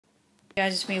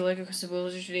Guys, it's me, Lego Custom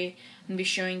Builder. Today I'm going to be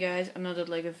showing you guys another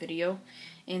Lego video.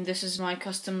 And this is my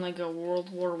custom Lego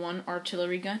World War I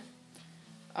artillery gun.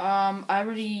 I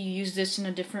already used this in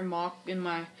a different mock, in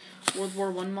my World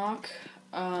War I mock.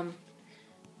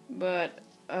 But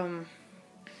I'm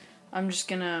just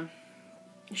going to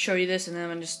show you this, and then I'm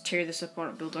going to just tear this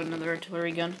apart and build another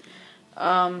artillery gun.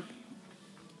 I'm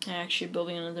actually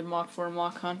building another mock for a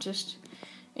mock contest.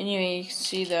 Anyway, you can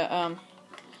see that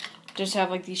just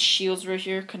have like these shields right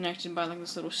here connected by like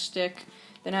this little stick.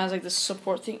 Then it has like this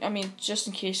support thing. I mean, just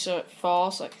in case it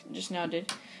falls, like just now did.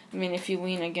 I mean, if you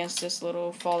lean against this,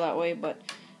 it'll fall that way. But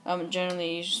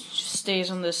generally, it just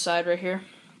stays on this side right here.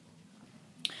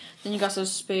 Then you got some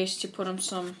space to put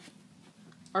some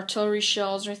artillery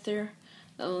shells right there.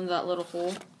 That little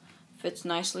hole fits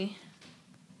nicely.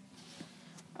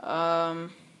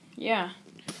 Yeah,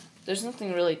 there's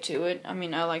nothing really to it. I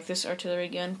mean, I like this artillery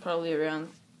gun, probably around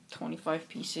 25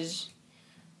 pieces,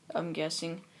 I'm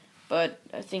guessing, but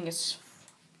I think it's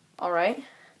alright.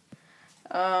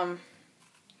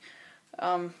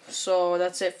 So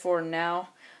that's it for now.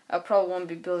 I probably won't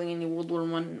be building any World War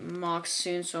I mocks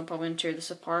soon, so I'm probably going to tear this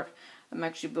apart. I'm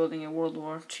actually building a World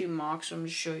War II mock, so I'm going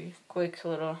to show you a quick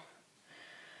little,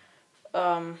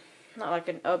 not like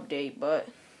an update, but,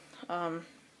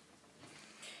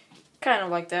 kind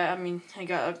of like that. I mean, I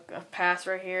got a path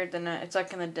right here. Then it's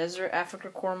like in the desert, Africa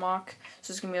Corps mock. So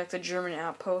it's gonna be like the German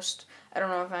outpost. I don't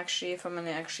know if I'm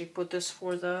gonna actually put this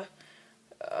for the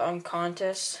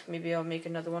contest. Maybe I'll make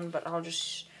another one, but I'll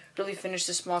just really finish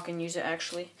this mock and use it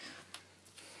actually.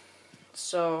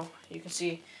 So you can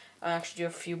see I actually do a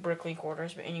few bricklink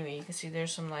orders, but anyway, you can see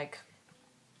there's some like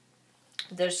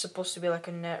there's supposed to be like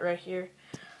a net right here.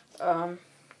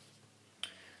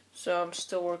 So I'm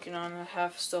still working on it. I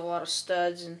have still a lot of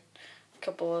studs and a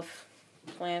couple of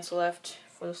plants left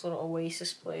for this little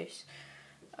oasis place.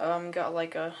 Got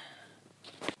like a...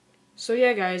 So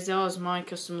yeah guys, that was my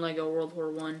custom Lego World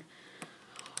War I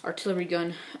artillery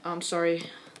gun. I'm sorry,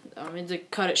 I had to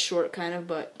cut it short kind of,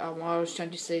 but what I was trying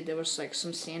to say, there was like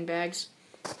some sandbags.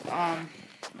 I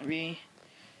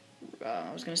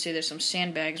was gonna say there's some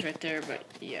sandbags right there, but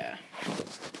yeah.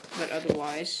 But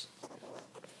otherwise,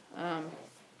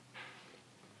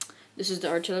 this is the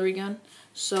artillery gun.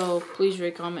 So please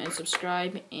rate, comment, and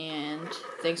subscribe. And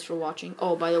thanks for watching.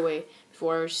 Oh, by the way,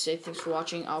 before I say thanks for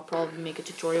watching, I'll probably make a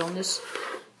tutorial on this.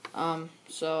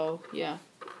 So yeah.